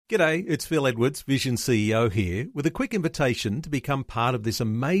G'day, it's Phil Edwards, Vision CEO here, with a quick invitation to become part of this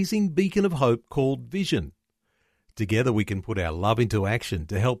amazing beacon of hope called Vision. Together we can put our love into action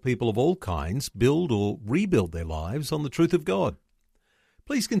to help people of all kinds build or rebuild their lives on the truth of God.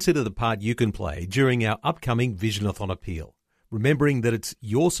 Please consider the part you can play during our upcoming Visionathon appeal, remembering that it's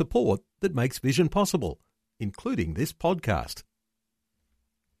your support that makes Vision possible, including this podcast.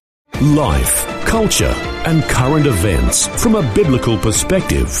 Life, culture and current events from a biblical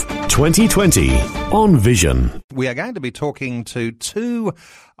perspective. 2020 on Vision. We are going to be talking to two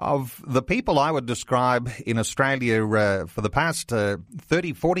of the people I would describe in Australia for the past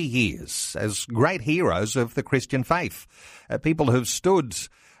 30, 40 years as great heroes of the Christian faith. People who've stood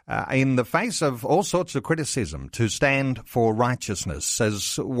in the face of all sorts of criticism to stand for righteousness.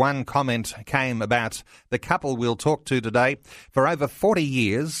 As one comment came about the couple we'll talk to today, for over 40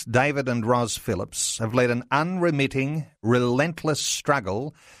 years, David and Ros Phillips have led an unremitting, relentless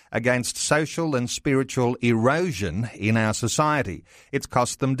struggle against social and spiritual erosion in our society. It's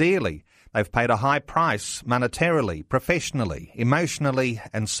cost them dearly. They've paid a high price monetarily, professionally, emotionally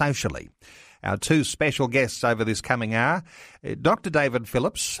and socially. Our two special guests over this coming hour, Dr. David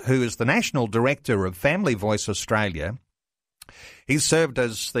Phillips, who is the National Director of Family Voice Australia. He's served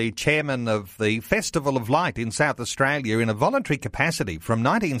as the chairman of the Festival of Light in South Australia in a voluntary capacity from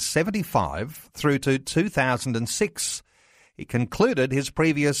 1975 through to 2006. He concluded his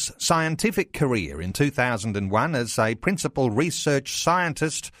previous scientific career in 2001 as a principal research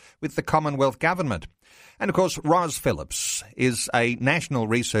scientist with the Commonwealth Government. And of course, Ros Phillips is a National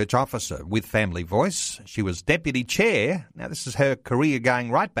Research Officer with Family Voice. She was Deputy Chair. Now, this is her career going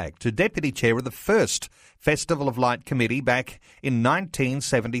right back to Deputy Chair of the first Festival of Light Committee back in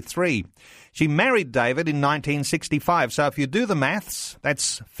 1973. She married David in 1965. So if you do the maths,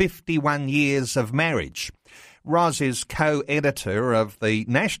 that's 51 years of marriage. Ros is co-editor of the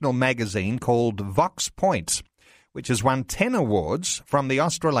national magazine called Vox Point, which has won 10 awards from the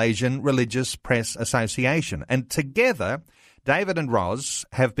Australasian Religious Press Association. And together, David and Ros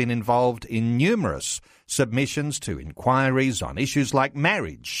have been involved in numerous submissions to inquiries on issues like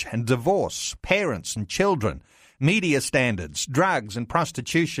marriage and divorce, parents and children, media standards, drugs and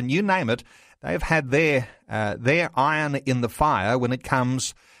prostitution, you name it. They've had their iron in the fire when it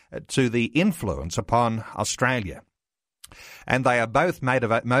comes to the influence upon Australia. And they are both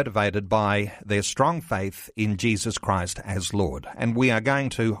motivated by their strong faith in Jesus Christ as Lord. And we are going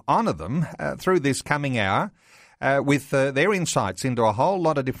to honour them through this coming hour with their insights into a whole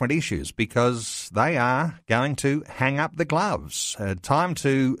lot of different issues, because they are going to hang up the gloves. Time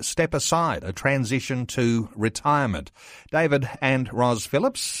to step aside, a transition to retirement. David and Ros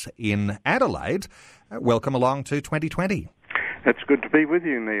Phillips in Adelaide, welcome along to 2020. It's good to be with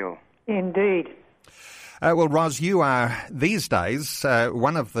you, Neil. Indeed. Well, Ros, you are these days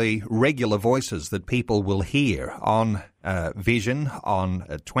one of the regular voices that people will hear on Vision, on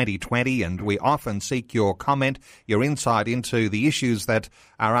 2020, and we often seek your comment, your insight into the issues that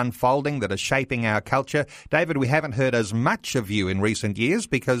are unfolding, that are shaping our culture. David, we haven't heard as much of you in recent years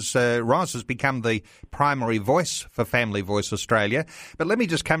because Ros has become the primary voice for Family Voice Australia. But let me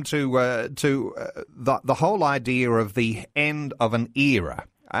just come to the whole idea of the end of an era.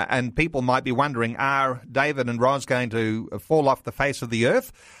 And people might be wondering, are David and Ros going to fall off the face of the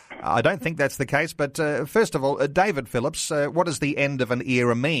earth? I don't think that's the case. But first of all, David Phillips, what does the end of an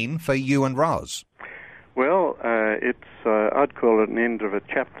era mean for you and Ros? Well, I'd call it an end of a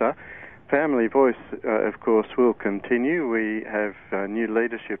chapter. Family Voice, of course, will continue. We have new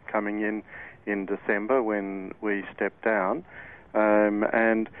leadership coming in December when we step down.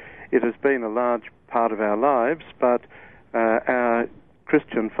 And it has been a large part of our lives, but our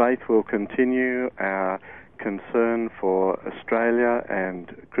Christian faith will continue. Our concern for Australia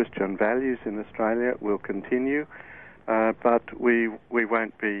and Christian values in Australia will continue, but we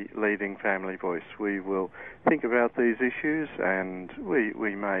won't be leading Family Voice. We will think about these issues, and we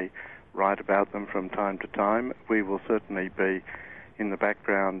may write about them from time to time. We will certainly be in the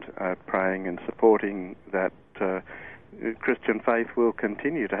background praying and supporting that Christian faith will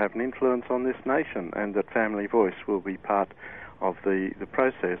continue to have an influence on this nation, and that Family Voice will be part of the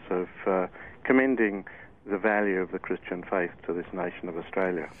process of commending the value of the Christian faith to this nation of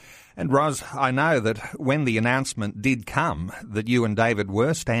Australia. And Ros, I know that when the announcement did come that you and David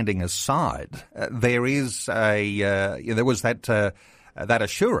were standing aside, there was that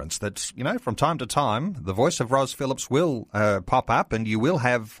assurance that, you know, from time to time, the voice of Ros Phillips will pop up and you will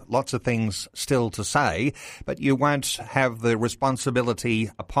have lots of things still to say, but you won't have the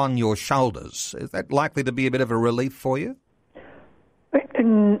responsibility upon your shoulders. Is that likely to be a bit of a relief for you?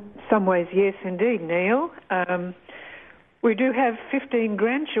 In some ways, yes, indeed, Neil. We do have 15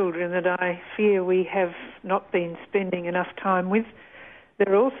 grandchildren that I fear we have not been spending enough time with.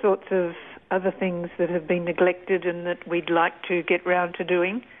 There are all sorts of other things that have been neglected and that we'd like to get round to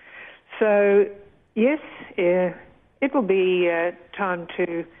doing. So, yes, it will be time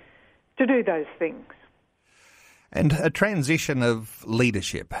to do those things. And a transition of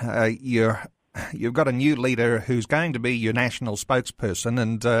leadership. You've got a new leader who's going to be your national spokesperson,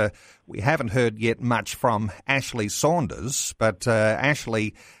 and we haven't heard yet much from Ashley Saunders, but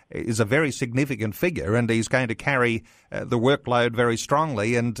Ashley is a very significant figure, and he's going to carry the workload very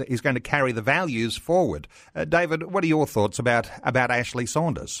strongly, and he's going to carry the values forward. David, what are your thoughts about Ashley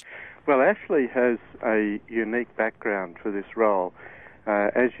Saunders? Well, Ashley has a unique background for this role.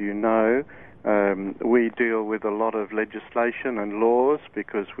 As you know, we deal with a lot of legislation and laws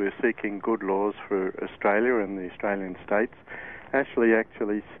because we're seeking good laws for Australia and the Australian states. Ashley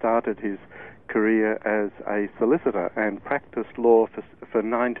actually started his career as a solicitor and practiced law for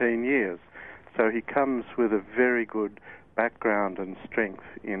 19 years. So he comes with a very good background and strength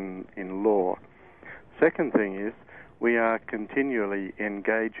in law. Second thing is, we are continually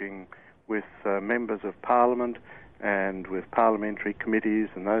engaging with members of Parliament and with parliamentary committees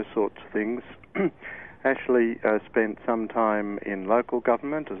and those sorts of things. Ashley spent some time in local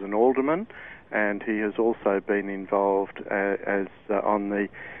government as an alderman, and he has also been involved as on the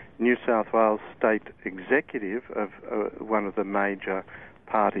New South Wales State Executive of one of the major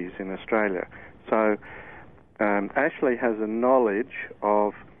parties in Australia. So Ashley has a knowledge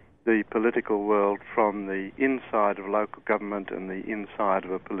of the political world from the inside of local government and the inside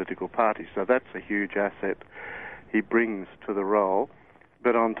of a political party. So that's a huge asset he brings to the role.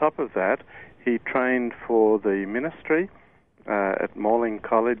 But on top of that, he trained for the ministry at Morling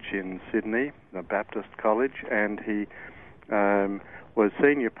College in Sydney, the Baptist College, and he was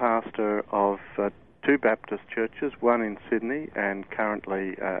senior pastor of two Baptist churches, one in Sydney and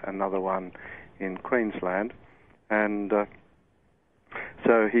currently another one in Queensland. And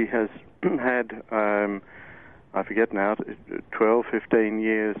so he has had, I forget now, 12, 15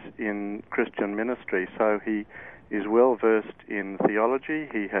 years in Christian ministry. So he is well versed in theology.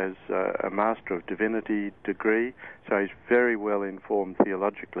 He has a Master of Divinity degree, so he's very well informed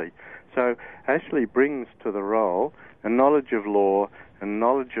theologically. So Ashley brings to the role a knowledge of law, a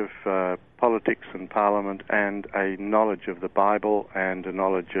knowledge of politics and parliament, and a knowledge of the Bible and a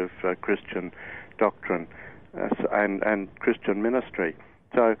knowledge of Christian doctrine and Christian ministry.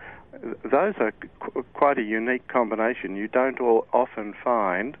 So those are quite a unique combination. You don't often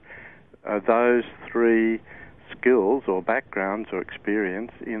find those three skills or backgrounds or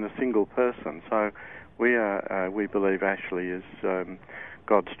experience in a single person. So we believe Ashley is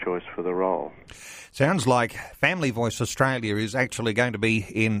God's choice for the role. Sounds like Family Voice Australia is actually going to be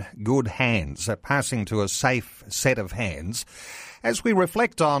in good hands, passing to a safe set of hands. As we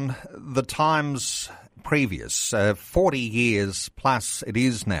reflect on the times previous, 40 years plus it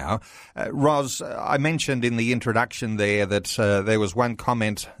is now. Ros, I mentioned in the introduction there that there was one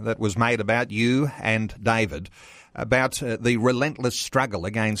comment that was made about you and David about the relentless struggle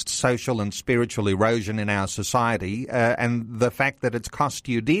against social and spiritual erosion in our society and the fact that it's cost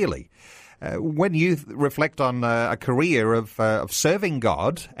you dearly. When you reflect on a career of serving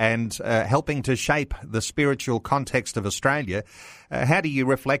God and helping to shape the spiritual context of Australia, how do you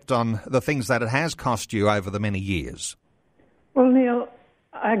reflect on the things that it has cost you over the many years? Well, Neil,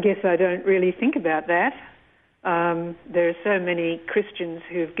 I guess I don't really think about that. There are so many Christians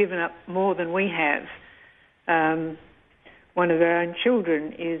who have given up more than we have. One of our own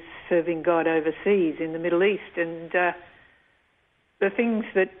children is serving God overseas in the Middle East, and the things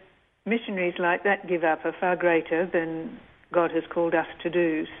that missionaries like that give up are far greater than God has called us to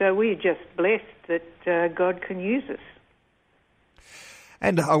do. So we're just blessed that God can use us.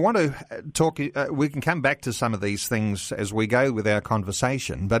 And I want to talk, we can come back to some of these things as we go with our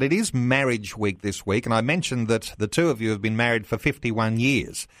conversation, but it is Marriage Week this week, and I mentioned that the two of you have been married for 51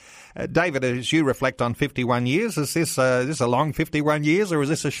 years. David, as you reflect on 51 years, is this a long 51 years or is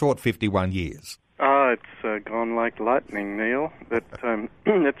this a short 51 years? Oh, it's gone like lightning, Neil.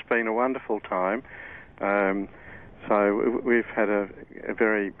 It's been a wonderful time. So we've had a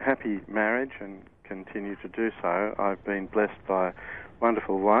very happy marriage and continue to do so. I've been blessed by a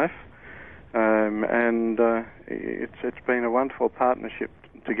wonderful wife, and it's been a wonderful partnership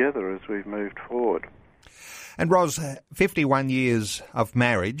together as we've moved forward. And Ros, 51 years of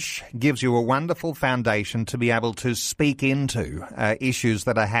marriage gives you a wonderful foundation to be able to speak into issues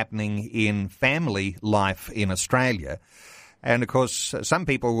that are happening in family life in Australia. And, of course, some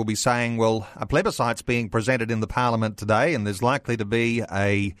people will be saying, well, a plebiscite's being presented in the Parliament today, and there's likely to be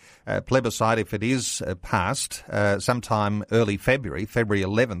a plebiscite, if it is passed, sometime early February. February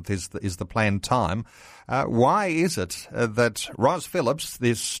 11th is the planned time. Why is it that Ros Phillips,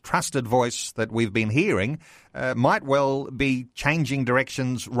 this trusted voice that we've been hearing, might well be changing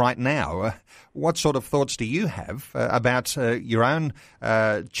directions right now? What sort of thoughts do you have about your own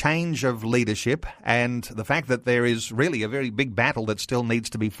change of leadership and the fact that there is really a very big battle that still needs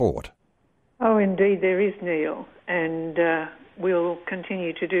to be fought? Oh, indeed there is, Neil, and we'll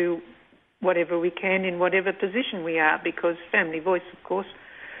continue to do whatever we can in whatever position we are, because Family Voice, of course,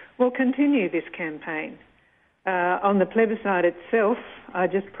 will continue this campaign. On the plebiscite itself, I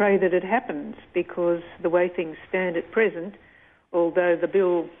just pray that it happens, because the way things stand at present, although the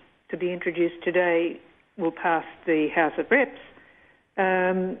bill to be introduced today will pass the House of Reps,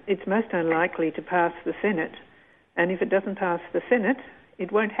 it's most unlikely to pass the Senate. And if it doesn't pass the Senate,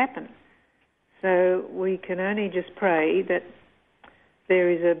 it won't happen. So we can only just pray that there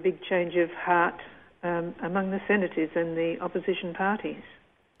is a big change of heart among the senators and the opposition parties.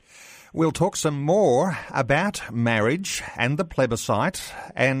 We'll talk some more about marriage and the plebiscite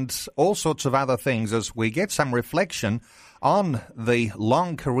and all sorts of other things as we get some reflection on the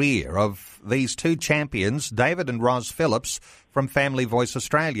long career of these two champions, David and Ros Phillips from Family Voice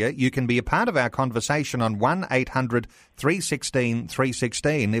Australia. You can be a part of our conversation on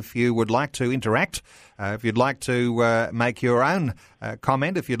 1-800-316-316 if you would like to interact, if you'd like to make your own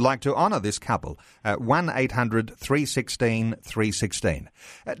comment, if you'd like to honour this couple. 1-800-316-316.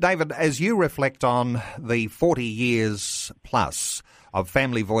 David, as you reflect on the 40 years plus of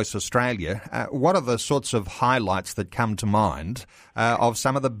Family Voice Australia, what are the sorts of highlights that come to mind of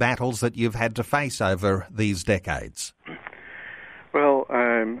some of the battles that you've had to face over these decades? Well,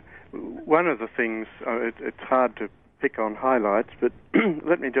 one of the things, it's hard to pick on highlights, but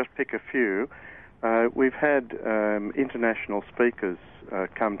let me just pick a few. We've had international speakers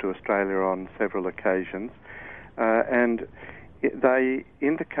come to Australia on several occasions, and they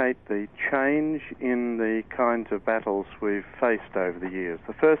indicate the change in the kinds of battles we've faced over the years.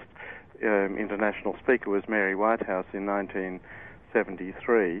 The first international speaker was Mary Whitehouse in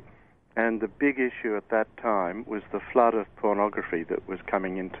 1973, and the big issue at that time was the flood of pornography that was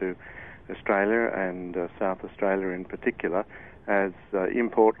coming into Australia and South Australia in particular, as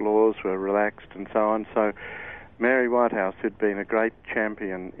import laws were relaxed and so on. So Mary Whitehouse, who'd been a great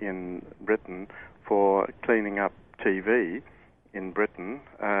champion in Britain for cleaning up TV in Britain,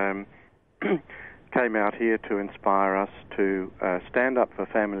 came out here to inspire us to stand up for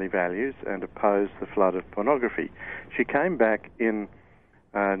family values and oppose the flood of pornography. She came back in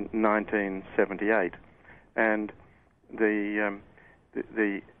 1978, and the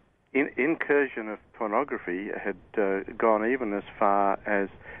incursion of pornography had gone even as far as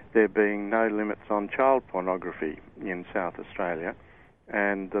there being no limits on child pornography in South Australia,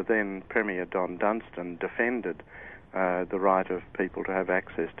 and the then Premier Don Dunstan defended the right of people to have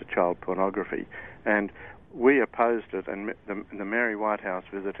access to child pornography, and we opposed it. And the Mary Whitehouse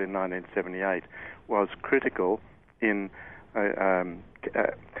visit in 1978 was critical in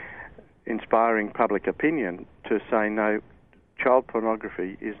inspiring public opinion to say no, child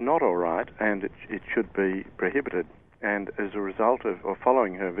pornography is not all right, and it should be prohibited. And as a result of, or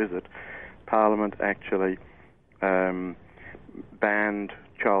following her visit, Parliament actually banned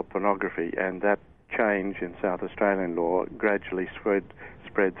child pornography, and that change in South Australian law gradually spread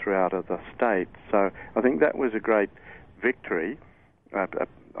throughout other states. So I think that was a great victory on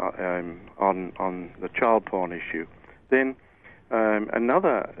the child porn issue. Then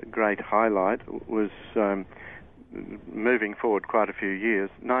another great highlight was moving forward quite a few years,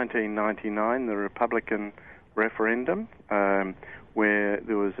 1999, the Republican referendum, where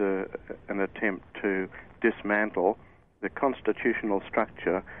there was an attempt to dismantle the constitutional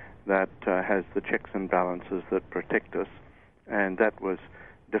structure that has the checks and balances that protect us, and that was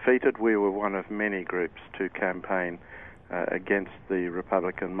defeated. We were one of many groups to campaign against the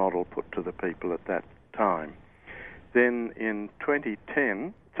Republican model put to the people at that time. Then in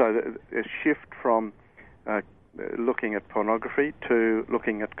 2010, so a shift from looking at pornography to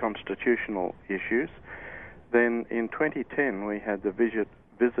looking at constitutional issues. Then in 2010 we had the visit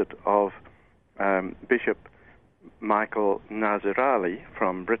of Bishop Michael Nazir-Ali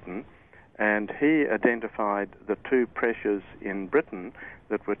from Britain, and he identified the two pressures in Britain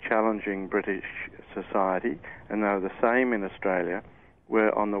that were challenging British society, and they were the same in Australia,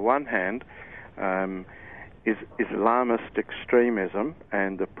 where on the one hand is Islamist extremism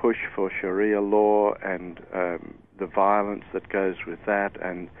and the push for Sharia law and the violence that goes with that,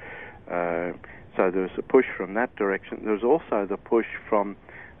 and So there was a push from that direction. There was also the push from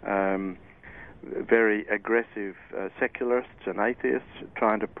very aggressive secularists and atheists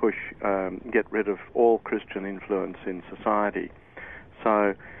trying to push, get rid of all Christian influence in society.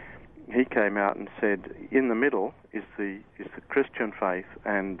 So he came out and said, in the middle is the Christian faith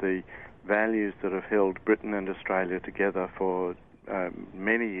and the values that have held Britain and Australia together for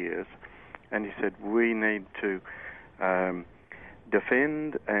many years. And he said, we need to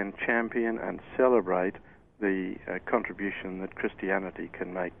defend and champion and celebrate the contribution that Christianity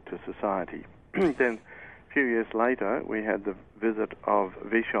can make to society. Then, a few years later, we had the visit of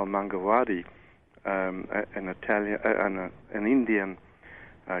Vishal Mangalwadi, an Indian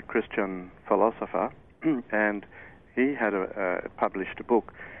Christian philosopher, and he had published a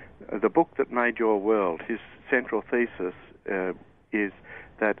book, The Book That Made Your World. His central thesis is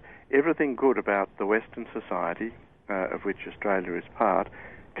that everything good about the Western society, of which Australia is part,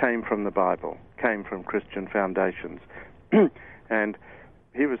 came from the Bible, came from Christian foundations. And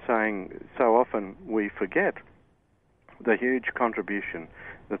he was saying so often we forget the huge contribution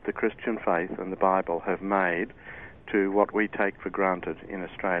that the Christian faith and the Bible have made to what we take for granted in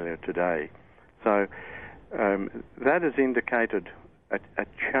Australia today. So that has indicated a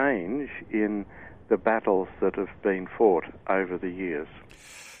change in the battles that have been fought over the years.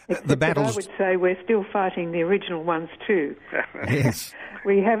 The battles... I would say we're still fighting the original ones too. Yes.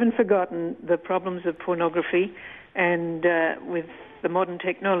 We haven't forgotten the problems of pornography, and with the modern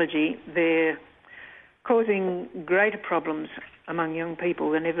technology, they're causing greater problems among young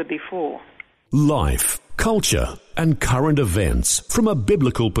people than ever before. Life, culture, and current events from a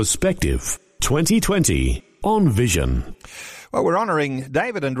biblical perspective. 2020 on Vision. Well, we're honouring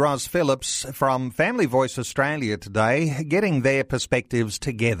David and Ros Phillips from Family Voice Australia today, getting their perspectives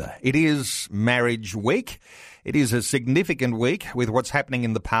together. It is Marriage Week. It is a significant week with what's happening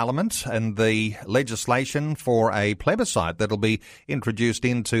in the Parliament and the legislation for a plebiscite that'll be introduced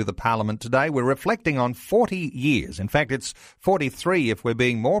into the Parliament today. We're reflecting on 40 years. In fact, it's 43 if we're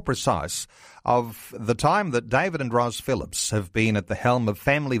being more precise, of the time that David and Ros Phillips have been at the helm of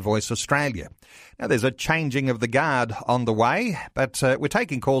Family Voice Australia. Now, there's a changing of the guard on the way, but we're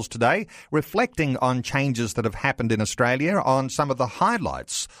taking calls today reflecting on changes that have happened in Australia, on some of the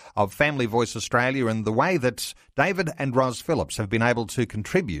highlights of Family Voice Australia and the way that David and Ros Phillips have been able to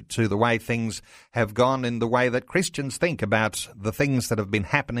contribute to the way things have gone in the way that Christians think about the things that have been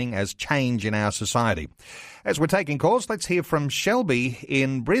happening as change in our society. As we're taking calls, let's hear from Shelby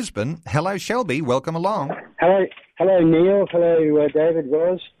in Brisbane. Hello, Shelby. Welcome along. Hello, Neil. Hello, David,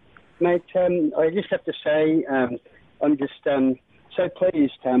 Ros. Mate, I just have to say I'm just so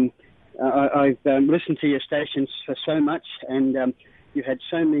pleased. I've listened to your stations for so much, and you've had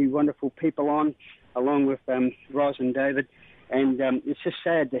so many wonderful people on, along with Ros and David, and it's just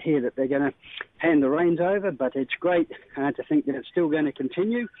sad to hear that they're going to hand the reins over, but it's great to think that it's still going to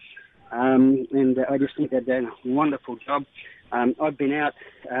continue, and I just think they've done a wonderful job. I've been out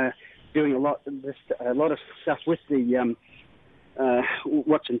doing a lot of stuff with the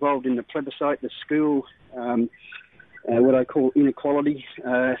what's involved in the plebiscite, the school, what I call inequality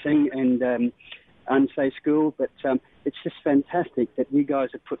thing, and unsafe school. But it's just fantastic that you guys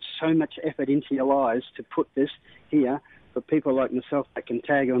have put so much effort into your lives to put this here for people like myself that can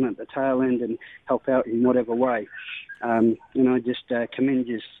tag on at the tail end and help out in whatever way. I just commend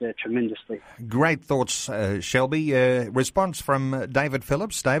you tremendously. Great thoughts, Shelby. Response from David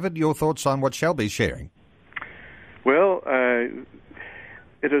Phillips. David, your thoughts on what Shelby's sharing? Well,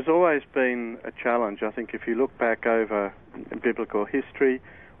 it has always been a challenge. I think if you look back over biblical history,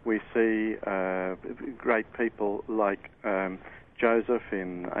 we see great people like Joseph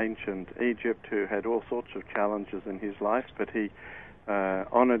in ancient Egypt, who had all sorts of challenges in his life, but he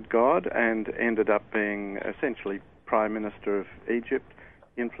honoured God and ended up being essentially Prime Minister of Egypt,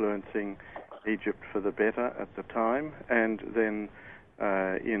 influencing Egypt for the better at the time. And then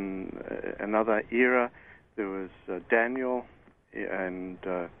in another era, there was Daniel and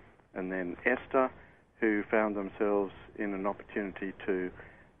then Esther, who found themselves in an opportunity to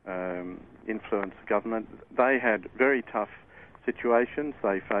influence the government. They had very tough situations.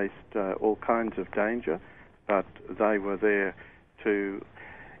 They faced all kinds of danger, but they were there to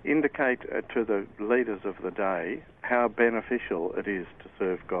indicate to the leaders of the day how beneficial it is to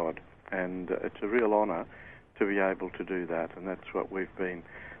serve God. And it's a real honour to be able to do that, and that's what we've been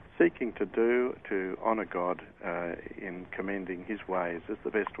seeking to do, to honour God in commending his ways as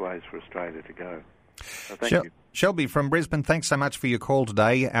the best ways for Australia to go. So thank you. Shelby from Brisbane, thanks so much for your call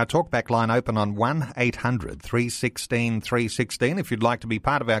today. Our talkback line open on 1-800-316-316 if you'd like to be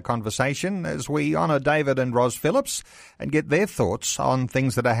part of our conversation as we honour David and Ros Phillips and get their thoughts on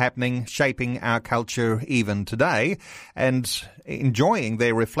things that are happening, shaping our culture even today, and enjoying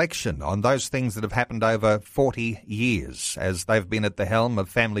their reflection on those things that have happened over 40 years as they've been at the helm of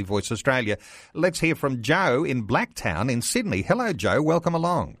Family Voice Australia. Let's hear from Joe in Blacktown in Sydney. Hello, Joe. Welcome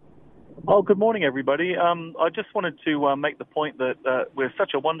along. Oh, good morning, everybody. I just wanted to make the point that we're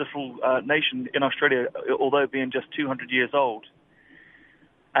such a wonderful nation in Australia, although being just 200 years old.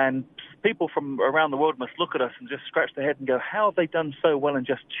 And people from around the world must look at us and just scratch their head and go, how have they done so well in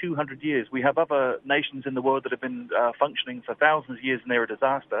just 200 years? We have other nations in the world that have been functioning for thousands of years and they're a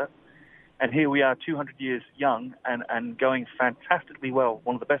disaster. And here we are 200 years young and going fantastically well.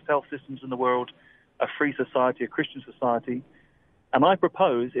 One of the best health systems in the world, a free society, a Christian society. And I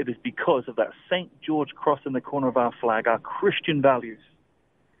propose it is because of that St. George cross in the corner of our flag, our Christian values.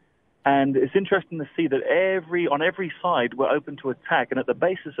 And it's interesting to see that on every side we're open to attack, and at the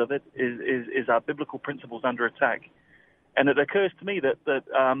basis of it is our biblical principles under attack. And it occurs to me that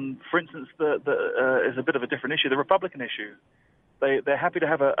for instance, is a bit of a different issue, the Republican issue. They're happy to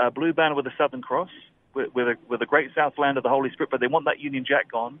have a blue banner with a Southern Cross, with a great South land of the Holy Spirit, but they want that Union Jack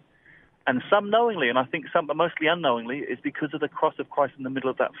gone. And some knowingly, and I think some mostly unknowingly, is because of the cross of Christ in the middle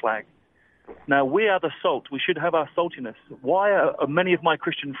of that flag. Now, we are the salt. We should have our saltiness. Why are many of my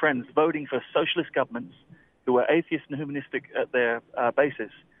Christian friends voting for socialist governments who are atheist and humanistic at their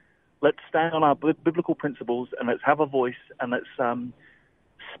basis? Let's stand on our biblical principles and let's have a voice and let's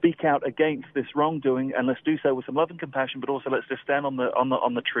speak out against this wrongdoing, and let's do so with some love and compassion, but also let's just stand on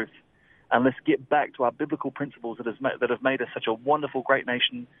the truth. And let's get back to our biblical principles that have made us such a wonderful, great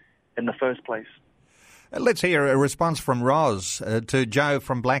nation in the first place. Let's hear a response from Ros to Joe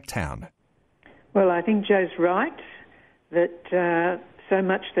from Blacktown. Well, I think Joe's right that so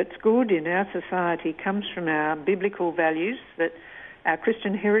much that's good in our society comes from our biblical values, that our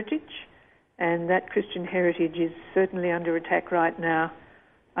Christian heritage, and that Christian heritage is certainly under attack right now.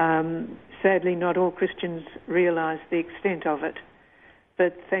 Sadly, not all Christians realise the extent of it.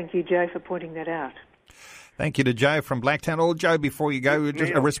 But thank you, Joe, for pointing that out. Thank you to Joe from Blacktown. Oh, Joe, before you go,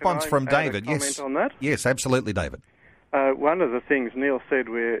 just a response from David. Yes, on that? Yes, absolutely, David. One of the things Neil said,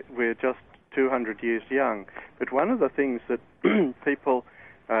 we're just 200 years young, but one of the things that people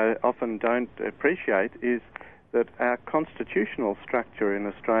often don't appreciate is that our constitutional structure in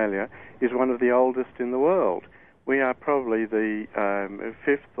Australia is one of the oldest in the world. We are probably the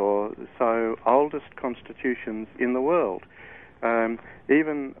fifth or so oldest constitutions in the world.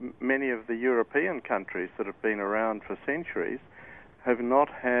 Even many of the European countries that have been around for centuries have not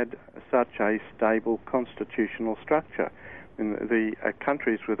had such a stable constitutional structure. In the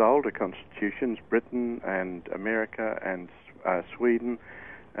countries with older constitutions, Britain and America and Sweden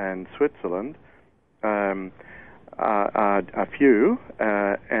and Switzerland, are a few,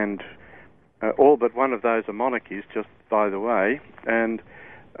 and all but one of those are monarchies, just by the way, and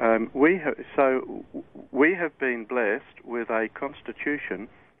we have been blessed with a constitution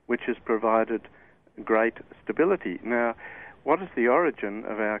which has provided great stability. Now, what is the origin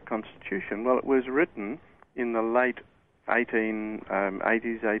of our constitution? Well, it was written in the late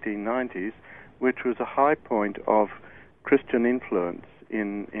 1880s, 1890s, which was a high point of Christian influence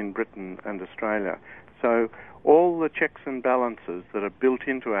in Britain and Australia. So all the checks and balances that are built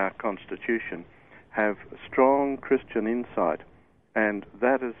into our constitution have strong Christian insight, and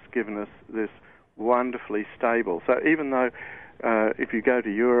that has given us this wonderfully stable. So even though if you go to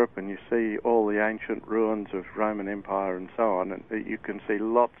Europe and you see all the ancient ruins of Roman Empire and so on, and you can see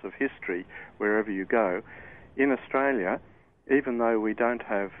lots of history wherever you go, in Australia, even though we don't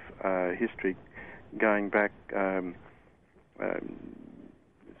have history going back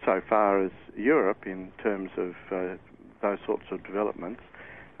so far as Europe in terms of those sorts of developments,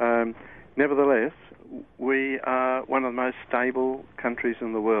 nevertheless, we are one of the most stable countries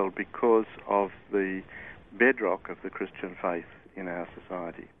in the world because of the bedrock of the Christian faith in our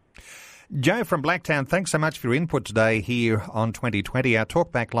society. Joe from Blacktown, thanks so much for your input today here on 2020. Our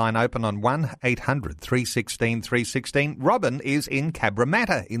talkback line open on 1-800-316-316. Robin is in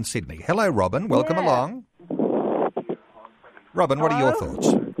Cabramatta in Sydney. Hello, Robin. Welcome along. Robin, what are your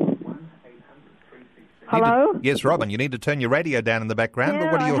thoughts? Hello? Yes, Robin, you need to turn your radio down in the background,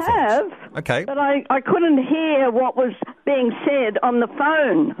 but what are your thoughts? I have. Okay. But I couldn't hear what was being said on the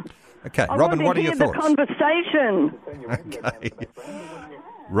phone. Okay, Robin, what are your thoughts? I want to hear the conversation. Okay.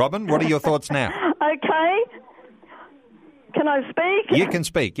 Robin, what are your thoughts now? Okay. Can I speak? You can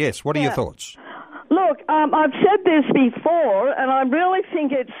speak, yes. What are your thoughts? Look, I've said this before, and I really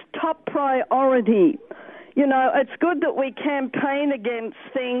think it's top priority. You know, it's good that we campaign against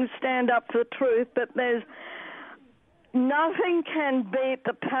things, stand up for the truth, but there's nothing can beat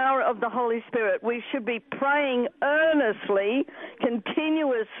the power of the Holy Spirit. We should be praying earnestly,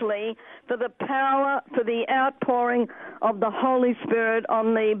 continuously, for the power, for the outpouring of the Holy Spirit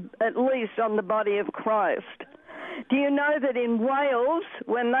at least on the body of Christ. Do you know that in Wales,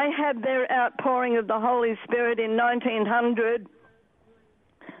 when they had their outpouring of the Holy Spirit in 1900,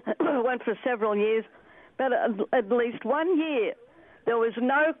 it went for several years, but at least 1 year, there was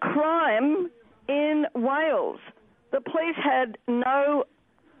no crime in Wales. The police had no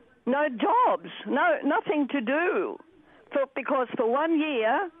jobs, nothing to do, because for 1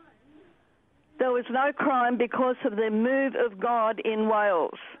 year there was no crime because of the move of God in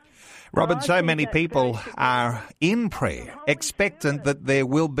Wales. Robin, so many people are in prayer, expectant that there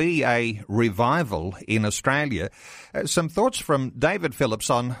will be a revival in Australia. Some thoughts from David Phillips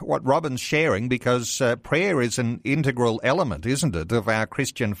on what Robin's sharing, because prayer is an integral element, isn't it, of our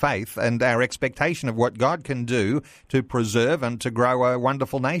Christian faith and our expectation of what God can do to preserve and to grow a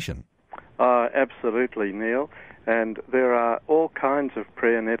wonderful nation. Absolutely, Neil. And there are all kinds of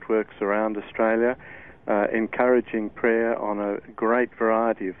prayer networks around Australia, encouraging prayer on a great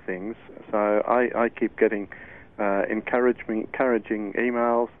variety of things. So I keep getting encouraging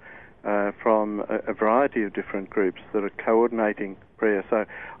emails from a variety of different groups that are coordinating prayer. So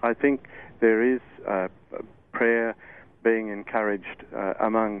I think there is prayer being encouraged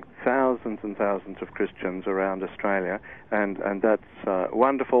among thousands and thousands of Christians around Australia, and that's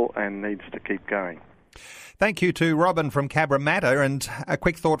wonderful and needs to keep going. Thank you to Robin from Cabramatta, and a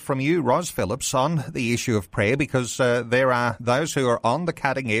quick thought from you, Ros Phillips, on the issue of prayer, because there are those who are on the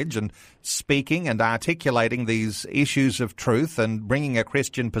cutting edge and speaking and articulating these issues of truth and bringing a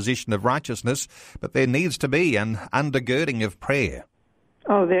Christian position of righteousness, but there needs to be an undergirding of prayer.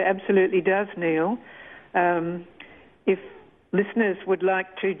 Oh, there absolutely does, Neil. If listeners would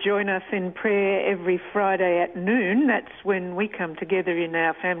like to join us in prayer every Friday at noon, that's when we come together in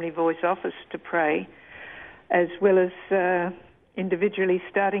our Family Voice office to pray, as well as individually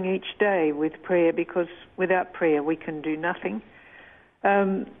starting each day with prayer, because without prayer we can do nothing.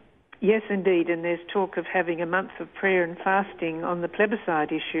 Yes, indeed, and there's talk of having a month of prayer and fasting on the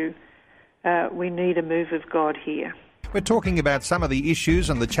plebiscite issue. We need a move of God here. We're talking about some of the issues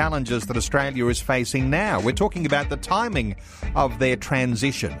and the challenges that Australia is facing now. We're talking about the timing of their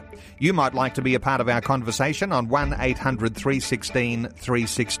transition. You might like to be a part of our conversation on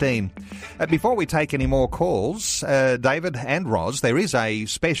 1-800-316-316. Before we take any more calls, David and Ros, there is a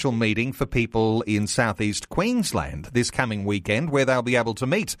special meeting for people in southeast Queensland this coming weekend where they'll be able to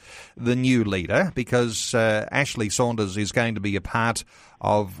meet the new leader, because Ashley Saunders is going to be a part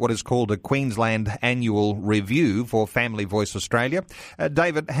of what is called a Queensland Annual Review for Family Voice Australia.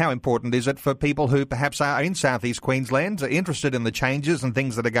 David, how important is it for people who perhaps are in southeast Queensland, interested in the changes and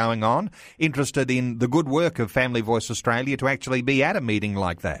things that are going on, interested in the good work of Family Voice Australia, to actually be at a meeting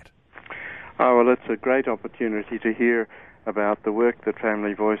like that? Oh, well, it's a great opportunity to hear about the work that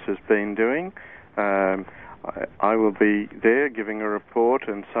Family Voice has been doing. I will be there giving a report,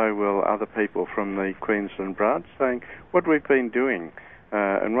 and so will other people from the Queensland branch, saying what we've been doing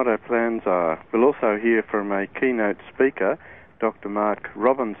and what our plans are. We'll also hear from a keynote speaker, Dr. Mark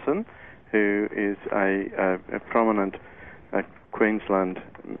Robinson, who is a prominent Queensland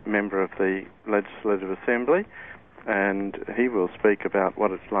member of the Legislative Assembly, and he will speak about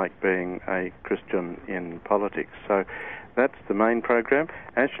what it's like being a Christian in politics. So that's the main program.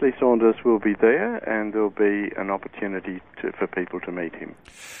 Ashley Saunders will be there, and there'll be an opportunity for people to meet him.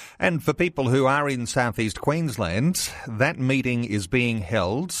 And for people who are in southeast Queensland, that meeting is being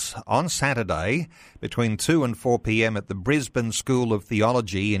held on Saturday between 2 and 4 p.m. at the Brisbane School of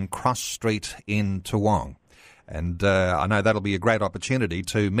Theology in Cross Street in Toowong. And I know that'll be a great opportunity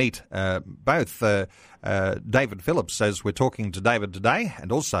to meet both David Phillips, as we're talking to David today,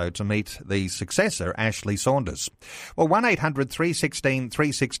 and also to meet the successor, Ashley Saunders. Well,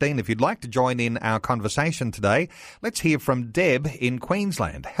 1-800-316-316 if you'd like to join in our conversation today. Let's hear from Deb in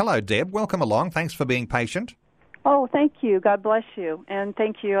Queensland. Hello, Deb. Welcome along. Thanks for being patient. Oh, thank you. God bless you. And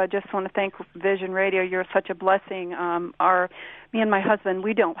thank you. I just want to thank Vision Radio. You're such a blessing. Me and my husband,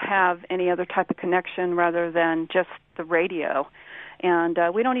 we don't have any other type of connection rather than just the radio. And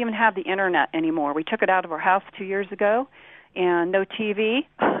we don't even have the Internet anymore. We took it out of our house 2 years ago, and no TV.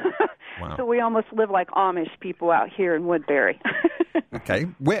 Wow. So we almost live like Amish people out here in Woodbury. Okay.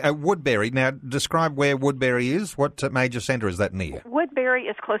 Where, Woodbury. Now, describe where Woodbury is. What major centre is that near? Woodbury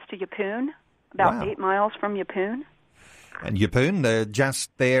is close to Yeppoon, about 8 miles from Yeppoon. And Yeppoon, just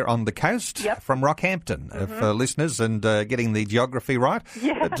there on the coast from Rockhampton, for listeners and getting the geography right.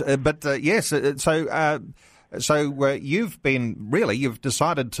 Yeah. But yes, so you've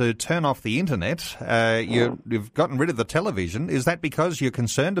decided to turn off the internet. You've gotten rid of the television. Is that because you're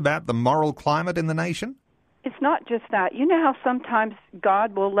concerned about the moral climate in the nation? It's not just that. You know how sometimes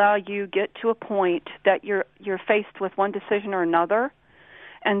God will allow you get to a point that you're faced with one decision or another?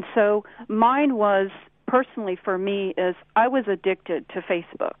 And so mine was, personally for me, is I was addicted to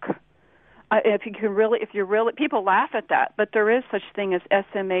Facebook. If you're really, people laugh at that, but there is such thing as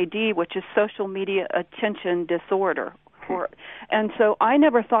SMAD, which is social media attention disorder. And so I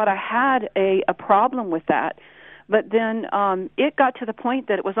never thought I had a problem with that. But then it got to the point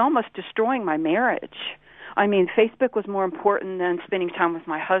that it was almost destroying my marriage. I mean, Facebook was more important than spending time with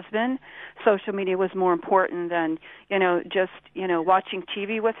my husband. Social media was more important than, just, watching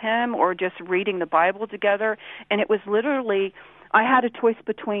TV with him or just reading the Bible together. And it was literally, I had a choice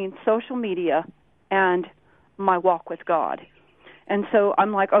between social media and my walk with God. And so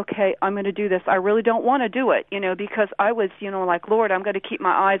I'm like, okay, I'm going to do this. I really don't want to do it, because I was, like, Lord, I'm going to keep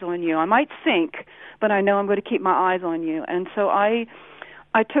my eyes on you. I might sink, but I know I'm going to keep my eyes on you. And so I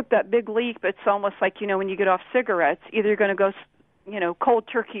took that big leap. It's almost like, when you get off cigarettes, either you're going to go, cold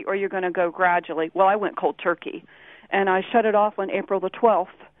turkey or you're going to go gradually. Well, I went cold turkey, and I shut it off on April the 12th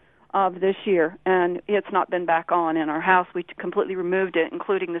of this year, and it's not been back on in our house. We completely removed it,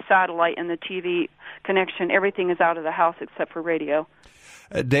 including the satellite and the TV connection. Everything is out of the house except for radio.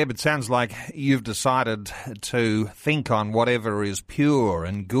 Deb, it sounds like you've decided to think on whatever is pure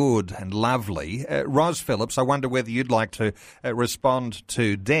and good and lovely. Ros Phillips, I wonder whether you'd like to respond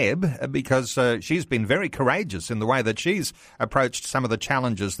to Deb, because she's been very courageous in the way that she's approached some of the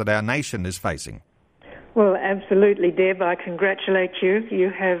challenges that our nation is facing. Well, absolutely, Deb. I congratulate you. You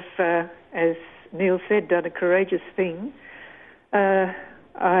have, as Neil said, done a courageous thing.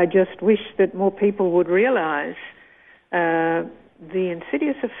 I just wish that more people would realise the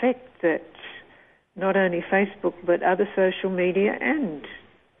insidious effect that not only Facebook but other social media and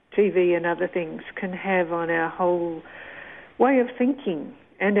TV and other things can have on our whole way of thinking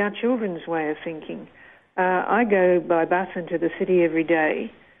and our children's way of thinking. I go by bus into the city every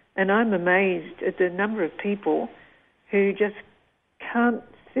day, and I'm amazed at the number of people who just can't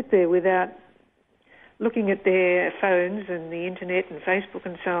sit there without looking at their phones and the internet and Facebook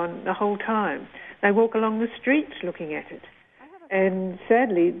and so on the whole time. They walk along the streets looking at it. And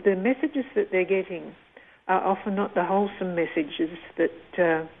sadly, the messages that they're getting are often not the wholesome messages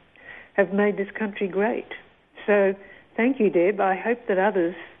that have made this country great. So thank you, Deb. I hope that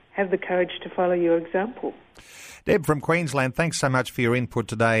others have the courage to follow your example. Deb from Queensland, thanks so much for your input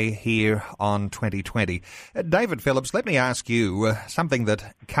today here on 2020. David Phillips, let me ask you something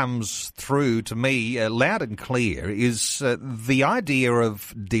that comes through to me loud and clear is the idea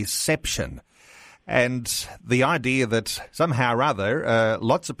of deception. And the idea that somehow or other,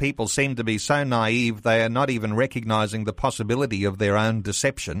 lots of people seem to be so naive they are not even recognising the possibility of their own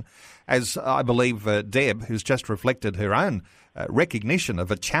deception, as I believe Deb, who's just reflected her own recognition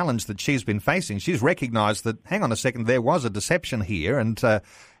of a challenge that she's been facing. She's recognised that, hang on a second, there was a deception here,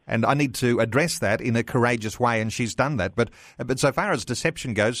 and I need to address that in a courageous way, and she's done that. But so far as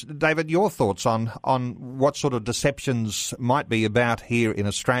deception goes, David, your thoughts on what sort of deceptions might be about here in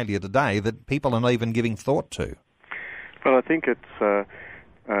Australia today that people are not even giving thought to? Well, I think it's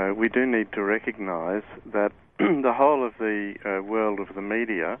we do need to recognise that the whole of the world of the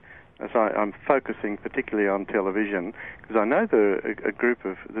media, as I'm focusing particularly on television, because I know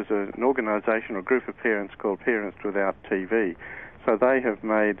there's an organisation or a group of parents called Parents Without TV. So they have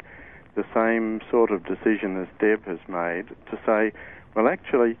made the same sort of decision as Deb has made to say, well,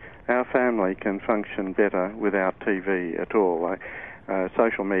 actually, our family can function better without TV at all.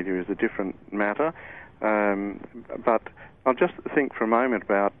 Social media is a different matter. But I'll just think for a moment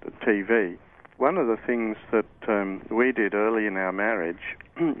about TV. One of the things that we did early in our marriage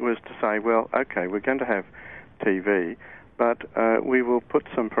was to say, well, okay, we're going to have TV, but we will put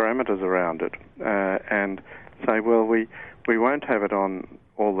some parameters around it and say, well, we won't have it on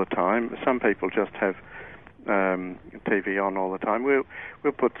all the time. Some people just have TV on all the time.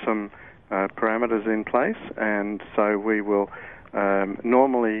 We'll put some parameters in place, and so we will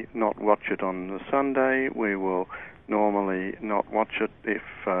normally not watch it on the Sunday. We will normally not watch it if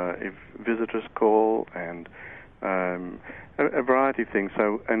visitors call, and a variety of things.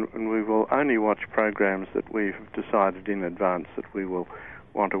 So, and we will only watch programs that we've decided in advance that we will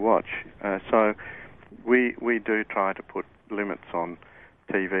want to watch. So we do try to put limits on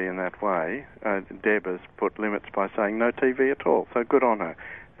TV in that way. Deb has put limits by saying no TV at all, so good on her.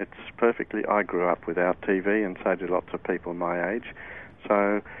 It's perfectly. I grew up without TV, and so do lots of people my age.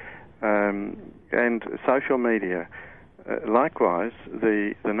 So, and social media. Likewise,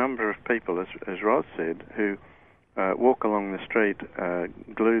 the number of people, as Ros said, who walk along the street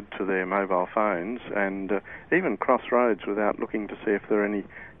glued to their mobile phones and even cross roads without looking to see if there are any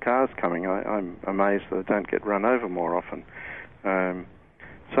cars coming. I'm amazed that they don't get run over more often.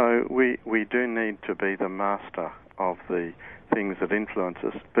 So we do need to be the master of the things that influence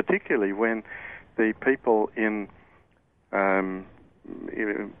us, particularly when the people in,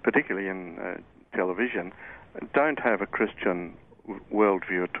 television, don't have a Christian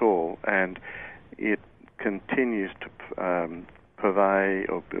worldview at all, and it continues to purvey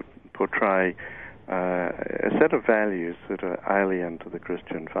or portray a set of values that are alien to the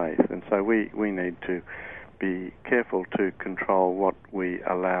Christian faith. And so we need to be careful to control what we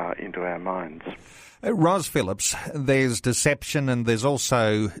allow into our minds. Ros Phillips, there's deception and there's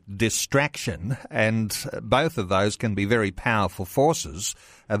also distraction, and both of those can be very powerful forces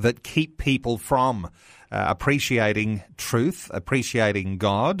that keep people from appreciating truth, appreciating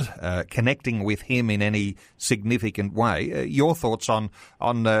God, connecting with Him in any significant way. Your thoughts on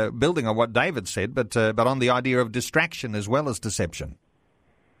building on what David said, but on the idea of distraction as well as deception?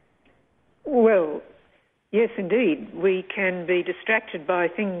 Well, yes, indeed. We can be distracted by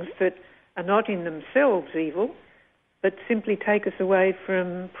things that are not in themselves evil, but simply take us away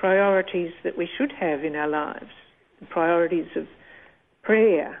from priorities that we should have in our lives, the priorities of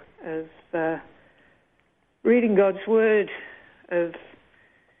prayer, of reading God's Word, of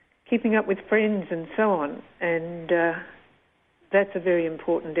keeping up with friends and so on. And that's a very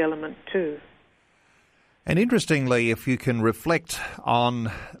important element too. And interestingly, if you can reflect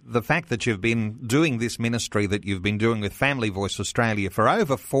on the fact that you've been doing this ministry that you've been doing with Family Voice Australia for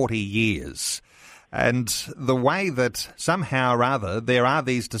over 40 years, and the way that somehow or other there are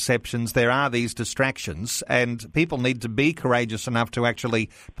these deceptions, there are these distractions, and people need to be courageous enough to actually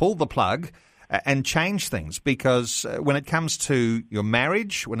pull the plug and change things, because when it comes to your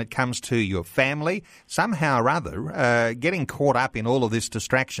marriage, when it comes to your family, somehow or other, getting caught up in all of this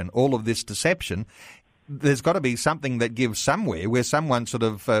distraction, all of this deception, there's got to be something that gives somewhere where someone sort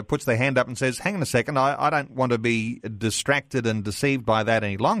of puts their hand up and says, hang on a second, I don't want to be distracted and deceived by that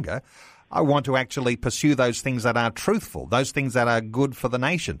any longer. I want to actually pursue those things that are truthful, those things that are good for the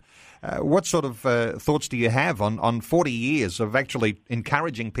nation. What sort of thoughts do you have on 40 years of actually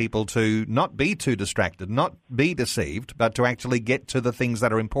encouraging people to not be too distracted, not be deceived, but to actually get to the things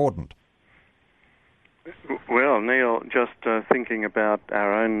that are important? Well, Neil, just thinking about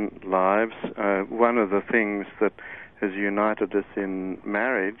our own lives, one of the things that has united us in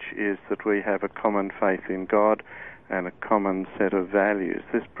marriage is that we have a common faith in God and a common set of values.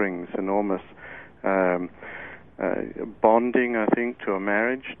 This brings enormous bonding, I think, to a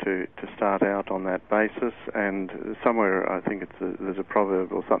marriage to start out on that basis. And somewhere, I think there's a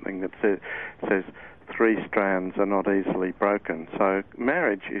proverb or something that says 3 strands are not easily broken. So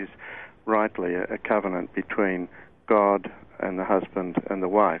marriage is rightly a covenant between God and the husband and the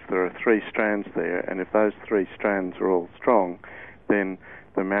wife. There are 3 strands there, and if those 3 strands are all strong, then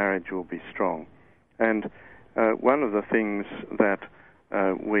the marriage will be strong. And one of the things that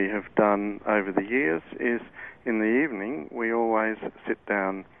we have done over the years is in the evening we always sit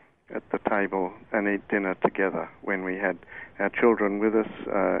down at the table and eat dinner together. When we had our children with us,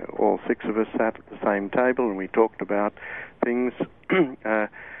 all 6 of us sat at the same table and we talked about things.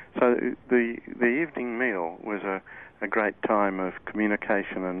 So the evening meal was a great time of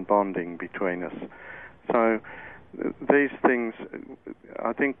communication and bonding between us. So these things,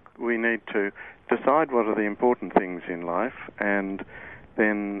 I think we need to decide what are the important things in life and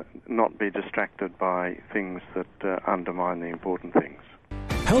then not be distracted by things that undermine the important things.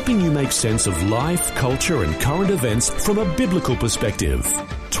 Helping you make sense of life, culture and current events from a biblical perspective.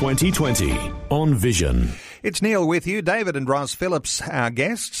 2020 on Vision. It's Neil with you, David and Ros Phillips, our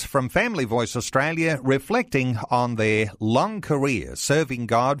guests from Family Voice Australia, reflecting on their long career serving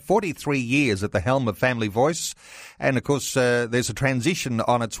God, 43 years at the helm of Family Voice. And of course, there's a transition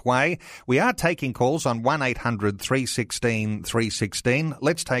on its way. We are taking calls on 1800 316 316.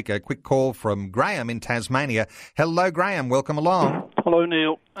 Let's take a quick call from Graham in Tasmania. Hello, Graham. Welcome along. Hello,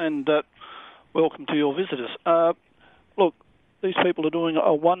 Neil, and welcome to your visitors. Look, these people are doing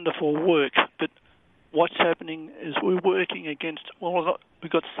a wonderful work, but what's happening is we're working against,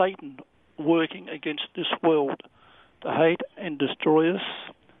 we've got Satan working against this world to hate and destroy us,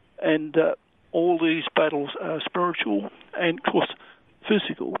 and all these battles are spiritual and, of course,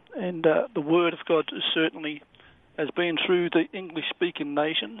 physical, and the Word of God certainly has been through the English-speaking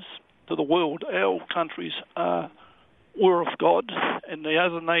nations to the world. Our countries are we're of God and the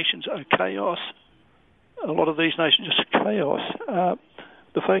other nations are chaos. A lot of these nations are chaos.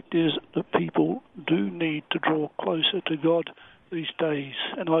 The fact is that people do need to draw closer to God these days.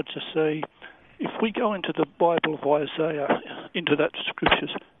 And I'd just say, if we go into the Bible of Isaiah, into that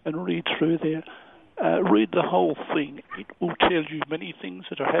scriptures, and read through there, read the whole thing, it will tell you many things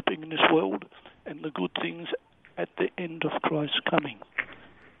that are happening in this world and the good things at the end of Christ's coming.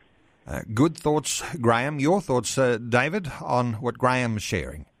 Good thoughts, Graham. Your thoughts, David, on what Graham's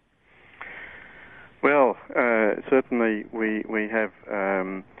sharing? Well, certainly we have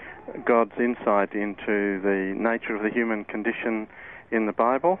God's insight into the nature of the human condition in the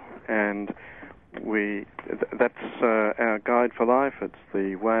Bible, and that's our guide for life. It's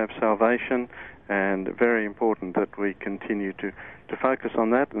the way of salvation, and very important that we continue to focus on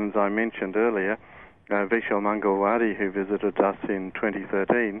that. And as I mentioned earlier, Vishal Mangalwadi, who visited us in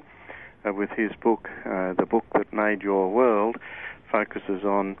 2013 with his book, The Book That Made Your World, focuses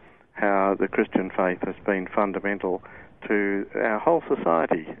on how the Christian faith has been fundamental to our whole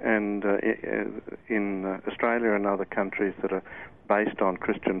society, and in Australia and other countries that are based on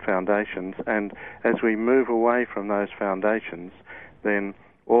Christian foundations. And as we move away from those foundations, then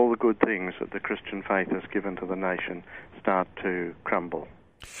all the good things that the Christian faith has given to the nation start to crumble.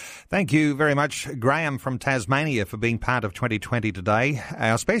 Thank you very much, Graham from Tasmania, for being part of 2020 today.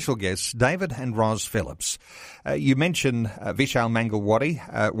 Our special guests, David and Ros Phillips. You mentioned Vishal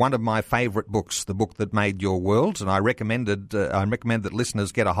Mangalwadi, one of my favourite books, The Book That Made Your World, and I recommend that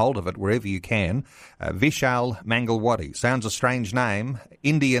listeners get a hold of it wherever you can. Vishal Mangalwadi. Sounds a strange name.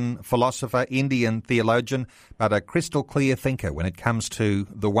 Indian philosopher, Indian theologian, but a crystal clear thinker when it comes to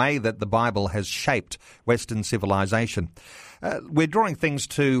the way that the Bible has shaped Western civilization. We're drawing things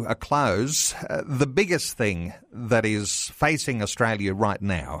to a close. The biggest thing that is facing Australia right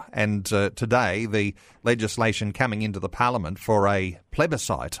now, and today the legislation coming into the Parliament for a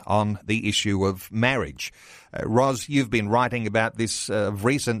plebiscite on the issue of marriage. Ros, you've been writing about this of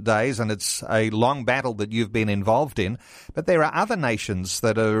recent days, and it's a long battle that you've been involved in. But there are other nations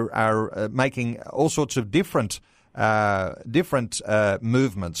that are making all sorts of different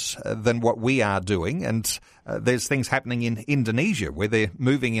movements than what we are doing, and there's things happening in Indonesia where they're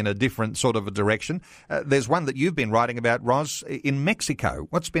moving in a different sort of a direction. There's one that you've been writing about, Ros, in Mexico.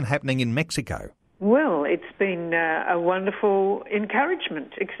 What's been happening in Mexico? Well, it's been a wonderful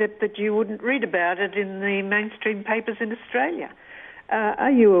encouragement, except that you wouldn't read about it in the mainstream papers in Australia.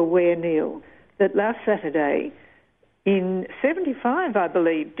 Are you aware, Neil, that last Saturday, in 75, I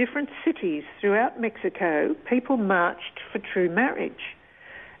believe, different cities throughout Mexico, people marched for true marriage.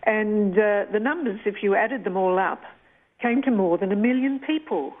 And the numbers, if you added them all up, came to more than 1 million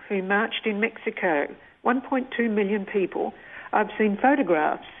people who marched in Mexico. 1.2 million people. I've seen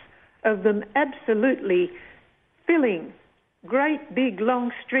photographs of them absolutely filling great big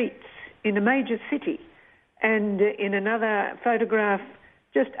long streets in a major city. And in another photograph,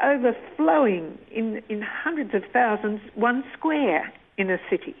 just overflowing in hundreds of thousands, one square in a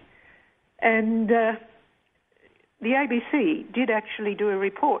city. And the ABC did actually do a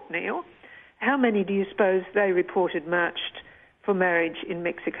report, Neil. How many do you suppose they reported marched for marriage in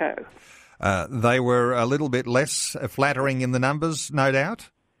Mexico? They were a little bit less flattering in the numbers, no doubt?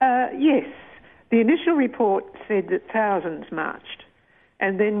 Yes. The initial report said that thousands marched.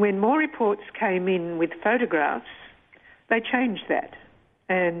 And then when more reports came in with photographs, they changed that.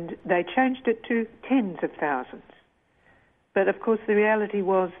 And they changed it to tens of thousands. But, of course, the reality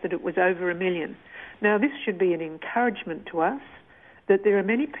was that it was over 1 million. Now, this should be an encouragement to us that there are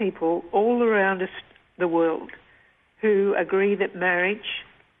many people all around us, the world, who agree that marriage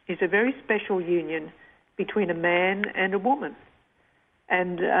is a very special union between a man and a woman.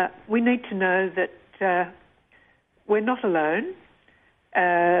 And we need to know that we're not alone,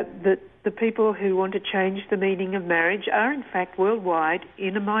 that the people who want to change the meaning of marriage are, in fact, worldwide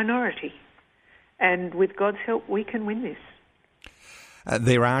in a minority. And with God's help, we can win this.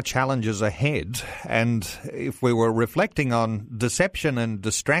 There are challenges ahead, and if we were reflecting on deception and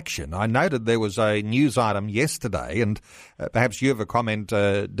distraction, I noted there was a news item yesterday, and perhaps you have a comment,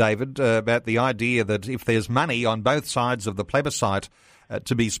 David, about the idea that if there's money on both sides of the plebiscite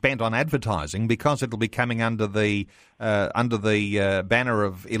to be spent on advertising, because it'll be coming under the banner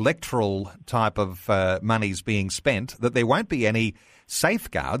of electoral type of monies being spent, that there won't be any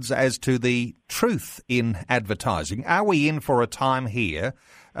safeguards as to the truth in advertising. Are we in for a time here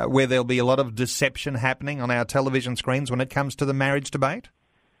where there'll be a lot of deception happening on our television screens when it comes to the marriage debate?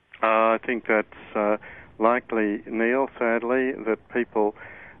 I think that's likely, Neil, sadly, that people...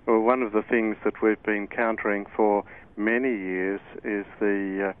 Well, one of the things that we've been countering for many years is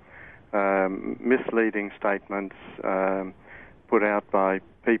the misleading misleading statements put out by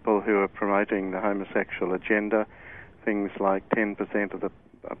people who are promoting the homosexual agenda. Things like 10% of the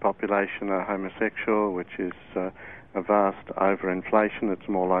population are homosexual, which is a vast overinflation. It's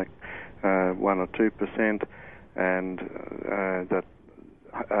more like 1 or 2%, and that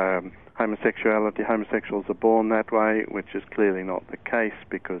homosexuals are born that way, which is clearly not the case,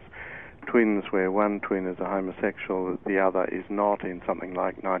 because twins where one twin is a homosexual, the other is not in something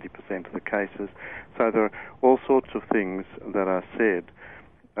like 90% of the cases. So there are all sorts of things that are said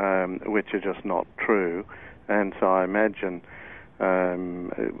which are just not true, and so I imagine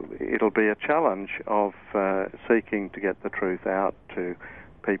it'll be a challenge of seeking to get the truth out to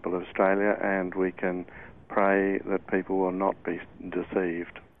people of Australia, and we can pray that people will not be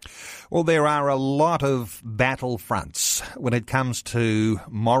deceived. Well, there are a lot of battle fronts when it comes to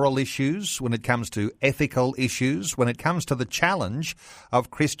moral issues, when it comes to ethical issues, when it comes to the challenge of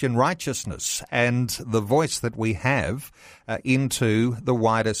Christian righteousness and the voice that we have into the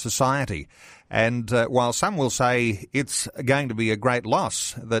wider society. And while some will say it's going to be a great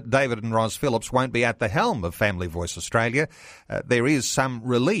loss that David and Ros Phillips won't be at the helm of Family Voice Australia, there is some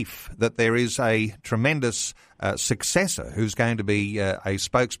relief that there is a tremendous successor who's going to be a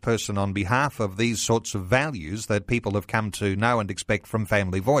spokesperson on behalf of these sorts of values that people have come to know and expect from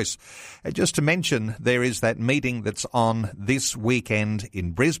Family Voice. Just to mention, there is that meeting that's on this weekend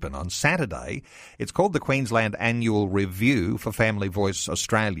in Brisbane on Saturday. It's called the Queensland Annual Review for Family Voice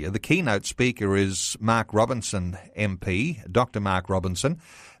Australia. The keynote speaker is Mark Robinson MP, Dr. Mark Robinson.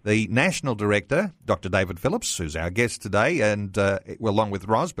 The National Director, Dr. David Phillips, who's our guest today, and along with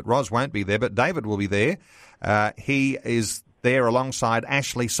Ros, but Ros won't be there, but David will be there. He is there alongside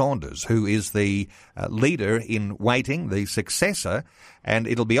Ashley Saunders, who is the leader in waiting, the successor, and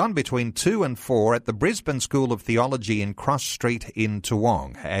it'll be on between 2 and 4 at the Brisbane School of Theology in Cross Street in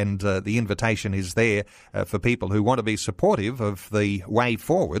Toowong. And the invitation is there for people who want to be supportive of the way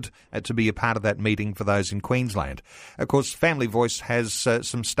forward to be a part of that meeting for those in Queensland. Of course, Family Voice has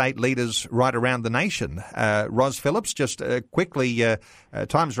some state leaders right around the nation. Ros Phillips, just quickly,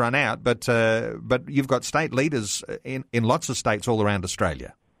 time's run out, but you've got state leaders in lots of states all around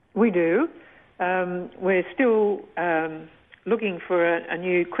Australia. We do. We're still looking for a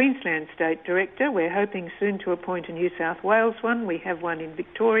new Queensland State Director. We're hoping soon to appoint a New South Wales one. We have one in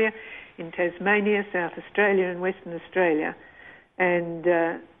Victoria, in Tasmania, South Australia and Western Australia. And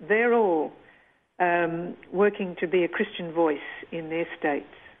they're all working to be a Christian voice in their states.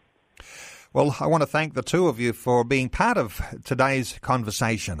 Well, I want to thank the two of you for being part of today's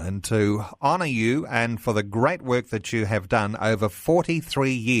conversation and to honour you and for the great work that you have done over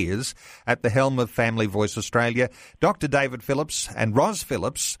 43 years at the helm of Family Voice Australia. Dr. David Phillips and Ros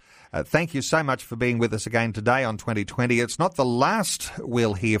Phillips, thank you so much for being with us again today on 2020. It's not the last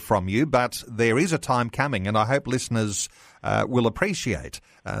we'll hear from you, but there is a time coming, and I hope listeners will appreciate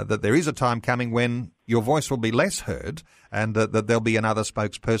that there is a time coming when your voice will be less heard, and that there'll be another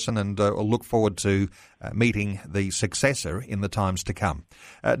spokesperson, and we'll look forward to meeting the successor in the times to come.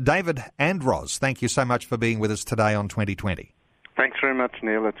 David and Ros, thank you so much for being with us today on 2020. Thanks very much,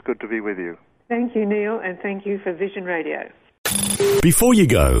 Neil. It's good to be with you. Thank you, Neil, and thank you for Vision Radio. Before you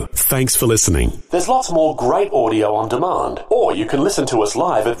go, thanks for listening. There's lots more great audio on demand, or you can listen to us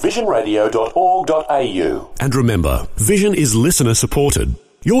live at visionradio.org.au. And remember, Vision is listener supported.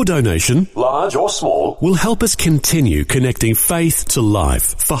 Your donation, large or small, will help us continue connecting faith to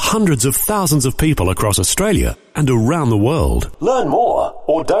life for hundreds of thousands of people across Australia and around the world. Learn more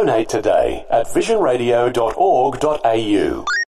or donate today at visionradio.org.au.